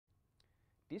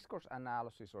Discourse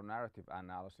analysis or narrative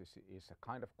analysis is a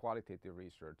kind of qualitative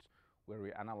research where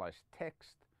we analyze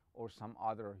text or some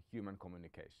other human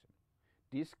communication.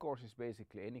 Discourse is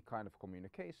basically any kind of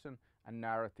communication, and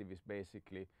narrative is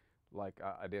basically like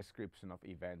a description of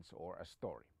events or a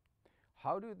story.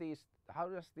 How does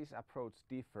this approach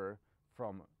differ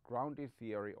from grounded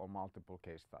theory or multiple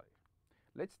case studies?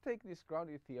 Let's take this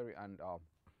grounded theory and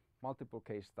multiple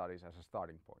case studies as a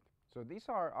starting point. So these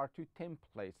are two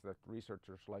templates that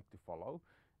researchers like to follow,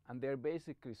 and they're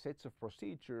basically sets of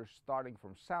procedures starting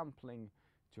from sampling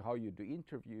to how you do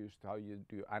interviews, to how you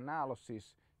do analysis,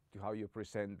 to how you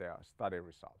present the study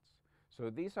results. So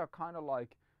these are kind of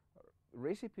like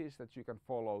recipes that you can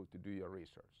follow to do your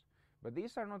research. But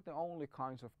these are not the only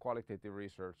kinds of qualitative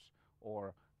research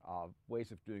or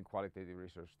ways of doing qualitative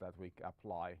research that we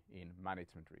apply in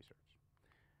management research.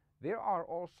 There are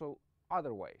also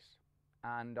other ways.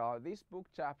 And this book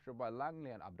chapter by Langley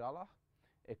and Abdallah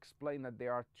explain that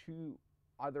there are two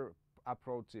other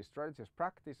approaches, strategy as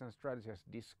practice and strategy as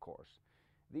discourse.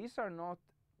 These are not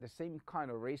the same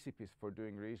kind of recipes for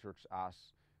doing research as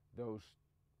those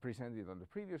presented on the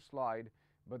previous slide,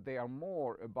 but they are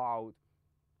more about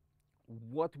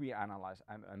what we analyze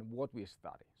and what we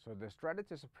study. So the strategy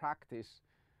as a practice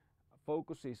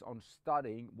focuses on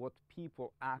studying what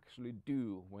people actually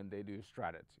do when they do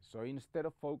strategy. So instead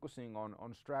of focusing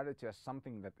on strategy as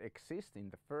something that exists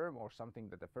in the firm or something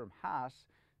that the firm has,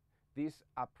 this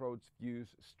approach views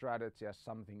strategy as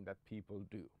something that people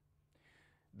do.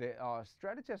 The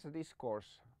strategy as a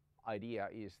discourse idea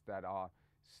is that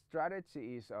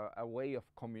strategy is a way of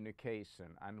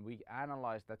communication, and we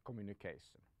analyze that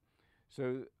communication.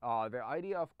 So the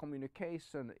idea of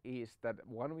communication is that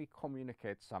when we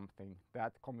communicate something,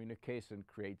 that communication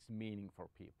creates meaning for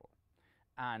people,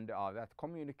 and that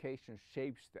communication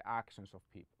shapes the actions of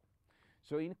people.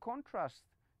 So in contrast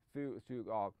to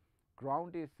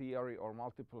grounded theory or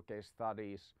multiple case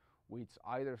studies, which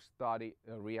either study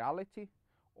reality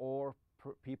or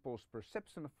people's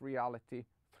perception of reality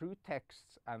through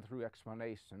texts and through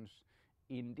explanations,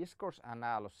 in discourse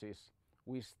analysis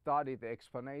we study the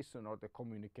explanation or the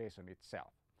communication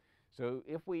itself. So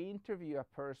if we interview a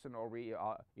person or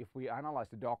if we analyze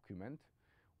the document,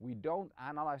 we don't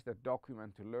analyze the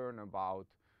document to learn about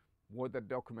what the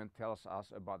document tells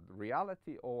us about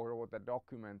reality or what the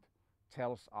document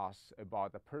tells us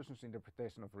about the person's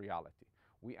interpretation of reality.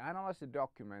 We analyze the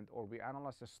document or we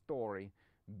analyze the story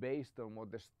based on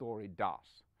what the story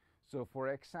does. So for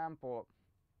example,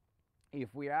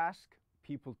 if we ask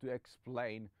people to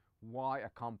explain why a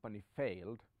company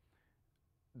failed,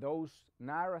 those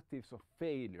narratives of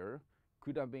failure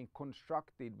could have been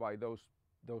constructed by those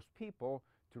people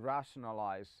to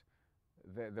rationalize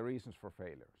the reasons for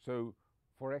failure. So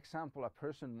for example, a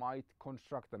person might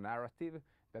construct a narrative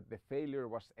that the failure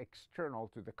was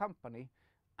external to the company,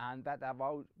 and that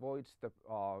avoids the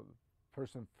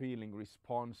person feeling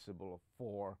responsible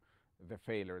for the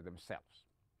failure themselves.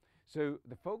 So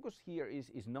the focus here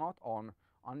is not on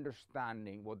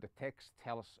understanding what the text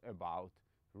tells about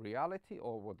reality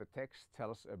or what the text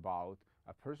tells about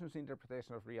a person's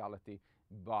interpretation of reality,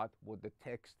 but what the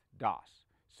text does.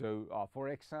 So for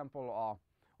example,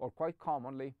 or quite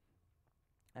commonly,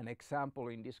 an example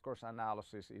in discourse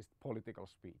analysis is political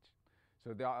speech.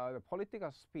 So the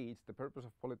political speech, the purpose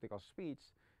of political speech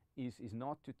is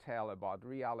not to tell about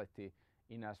reality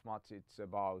in as much it's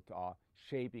about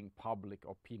shaping public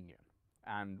opinion.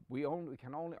 And we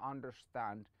can only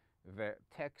understand the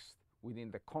text within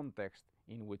the context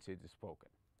in which it is spoken.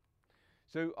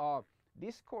 So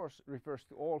discourse refers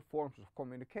to all forms of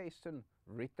communication,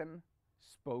 written,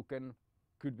 spoken,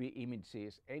 could be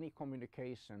images, any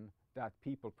communication that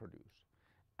people produce.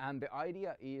 And the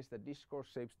idea is that discourse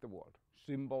shapes the world.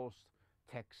 Symbols,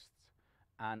 texts,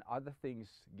 and other things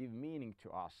give meaning to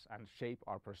us and shape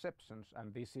our perceptions,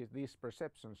 and these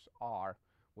perceptions are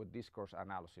what discourse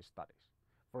analysis studies.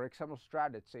 For example,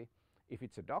 strategy, if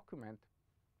it's a document,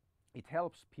 it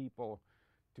helps people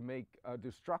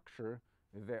to structure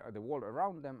the world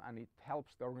around them, and it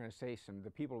helps the organization, the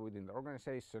people within the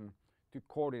organization, to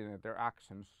coordinate their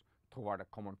actions toward a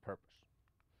common purpose.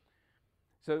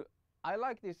 So I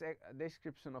like this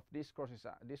description of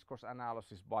discourse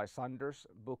analysis by Sanders'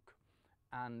 book,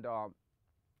 and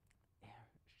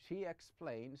she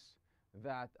explains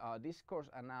that discourse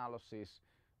analysis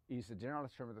is a general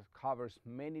term that covers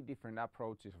many different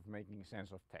approaches of making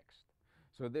sense of text.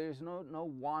 So there is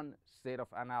no one set of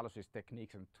analysis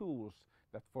techniques and tools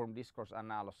that form discourse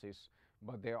analysis,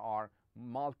 but there are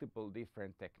multiple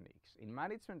different techniques. In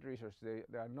management research, there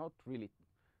are not really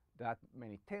that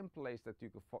many templates that you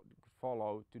could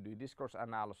follow to do discourse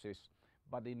analysis,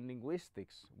 but in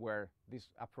linguistics, where this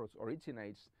approach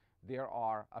originates, there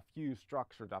are a few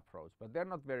structured approaches, but they're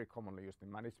not very commonly used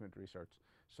in management research,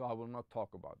 so I will not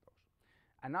talk about those.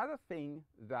 Another thing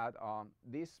that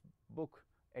this book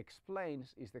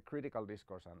explains is the critical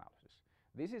discourse analysis.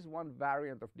 This is one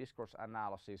variant of discourse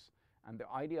analysis, and the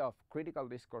idea of critical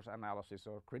discourse analysis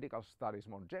or critical studies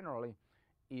more generally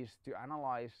is to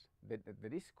analyze the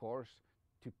discourse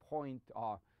to point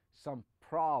some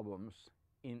problems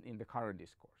in the current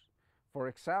discourse. For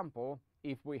example,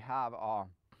 if we have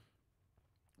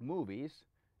movies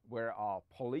where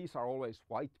police are always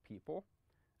white people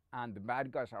and the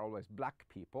bad guys are always black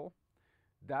people,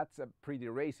 that's a pretty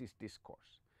racist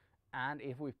discourse. And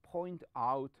if we point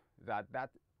out that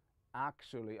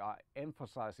actually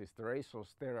emphasizes the racial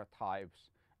stereotypes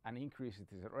and increases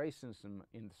the racism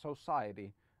in the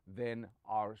society, then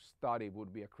our study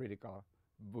would be a critical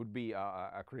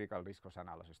discourse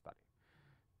analysis study.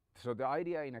 So the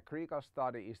idea in a critical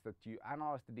study is that you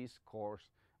analyze the discourse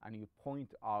and you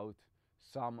point out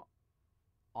some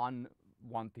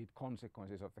unwanted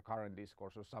consequences of the current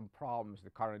discourse or some problems the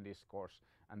current discourse,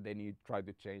 and then you try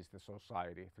to change the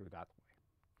society through that way.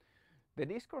 The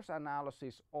discourse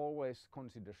analysis always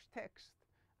considers text,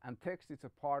 and text is a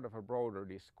part of a broader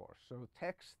discourse. So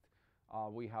text,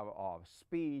 we have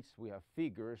speech, we have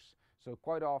figures, so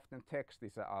quite often text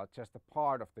is just a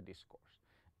part of the discourse.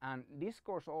 And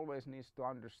discourse always needs to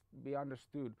be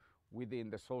understood within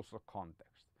the social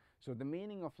context. So the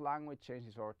meaning of language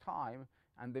changes over time,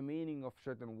 and the meaning of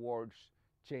certain words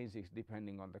changes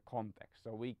depending on the context.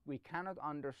 So we cannot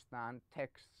understand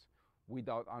texts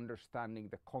without understanding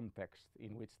the context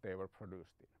in which they were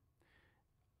produced in.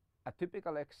 A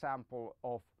typical example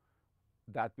of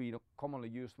that we commonly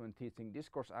use when teaching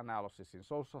discourse analysis in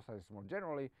social studies more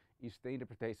generally is the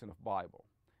interpretation of Bible.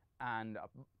 And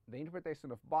the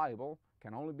interpretation of Bible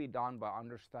can only be done by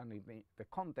understanding the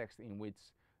context in which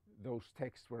those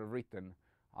texts were written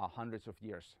hundreds of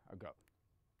years ago.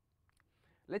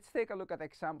 Let's take a look at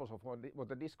examples of what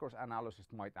the discourse analyst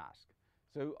might ask.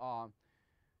 So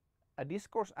a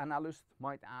discourse analyst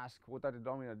might ask, what are the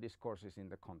dominant discourses in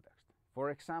the context? For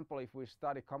example, if we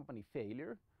study company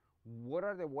failure, what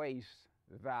are the ways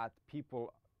that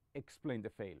people explain the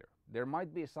failure? There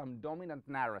might be some dominant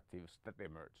narratives that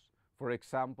emerge. For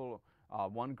example,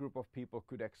 one group of people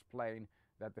could explain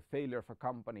that the failure of a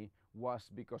company was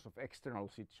because of external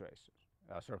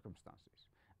circumstances.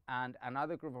 And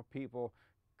another group of people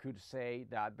could say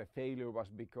that the failure was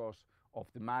because of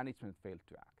the management failed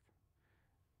to act.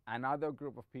 Another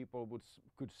group of people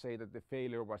could say that the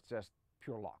failure was just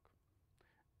pure luck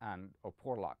or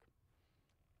poor luck.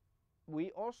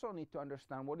 We also need to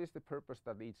understand what is the purpose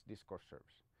that each discourse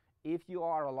serves. If you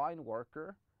are a line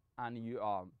worker and you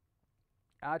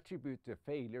attribute the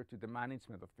failure to the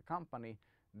management of the company,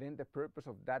 then the purpose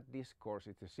of that discourse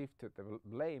is to shift the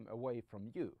blame away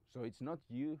from you. So it's not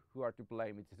you who are to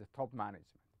blame, it is the top management.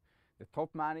 The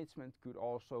top management could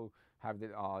also have the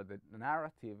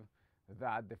narrative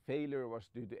that the failure was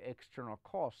due to external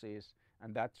causes,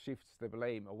 and that shifts the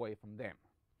blame away from them.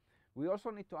 We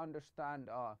also need to understand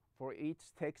for each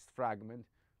text fragment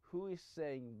who is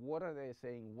saying, what are they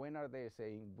saying, when are they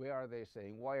saying, where are they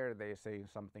saying, why are they saying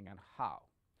something, and how.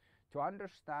 To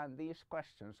understand these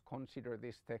questions, consider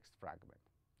this text fragment.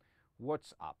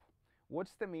 What's up?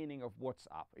 What's the meaning of what's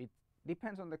up? It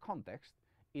depends on the context.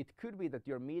 It could be that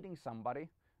you're meeting somebody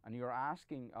and you're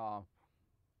asking, how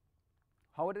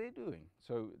are they doing?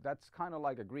 So that's kind of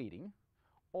like a greeting.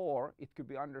 Or it could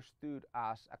be understood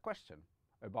as a question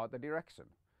about the direction.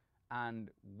 And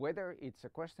whether it's a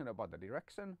question about the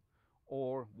direction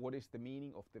or what is the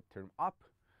meaning of the term up,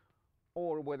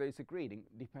 or whether it's a greeting,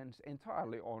 depends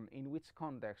entirely on in which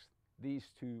context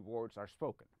these two words are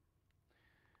spoken.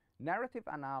 Narrative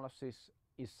analysis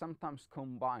is sometimes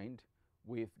combined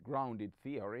with grounded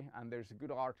theory, and there's a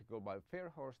good article by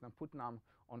Fairhurst and Putnam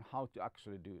on how to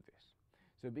actually do this.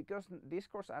 So because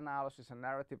discourse analysis and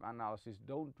narrative analysis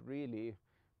don't really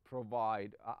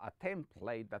provide a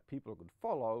template that people could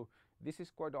follow, this is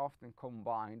quite often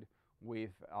combined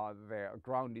with the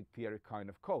grounded theory kind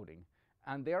of coding.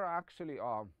 And there are actually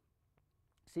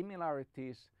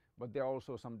similarities, but there are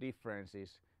also some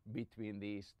differences between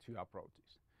these two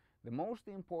approaches. The most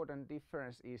important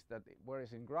difference is that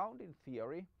whereas in grounded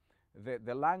theory,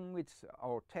 the language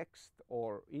or text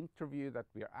or interview that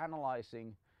we are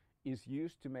analyzing is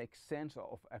used to make sense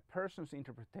of a person's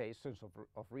interpretations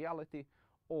of reality,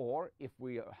 or if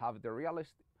we have the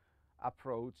realist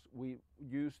approach, we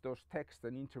use those texts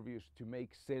and interviews to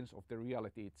make sense of the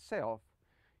reality itself.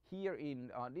 Here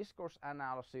in discourse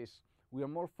analysis, We are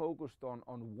more focused on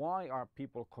why are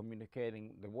people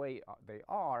communicating the way they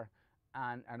are,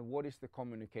 and what is the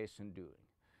communication doing.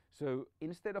 So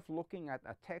instead of looking at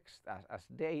a text as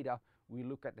data, we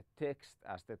look at the text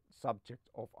as the subject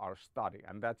of our study,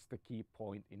 and that's the key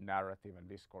point in narrative and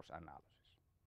discourse analysis.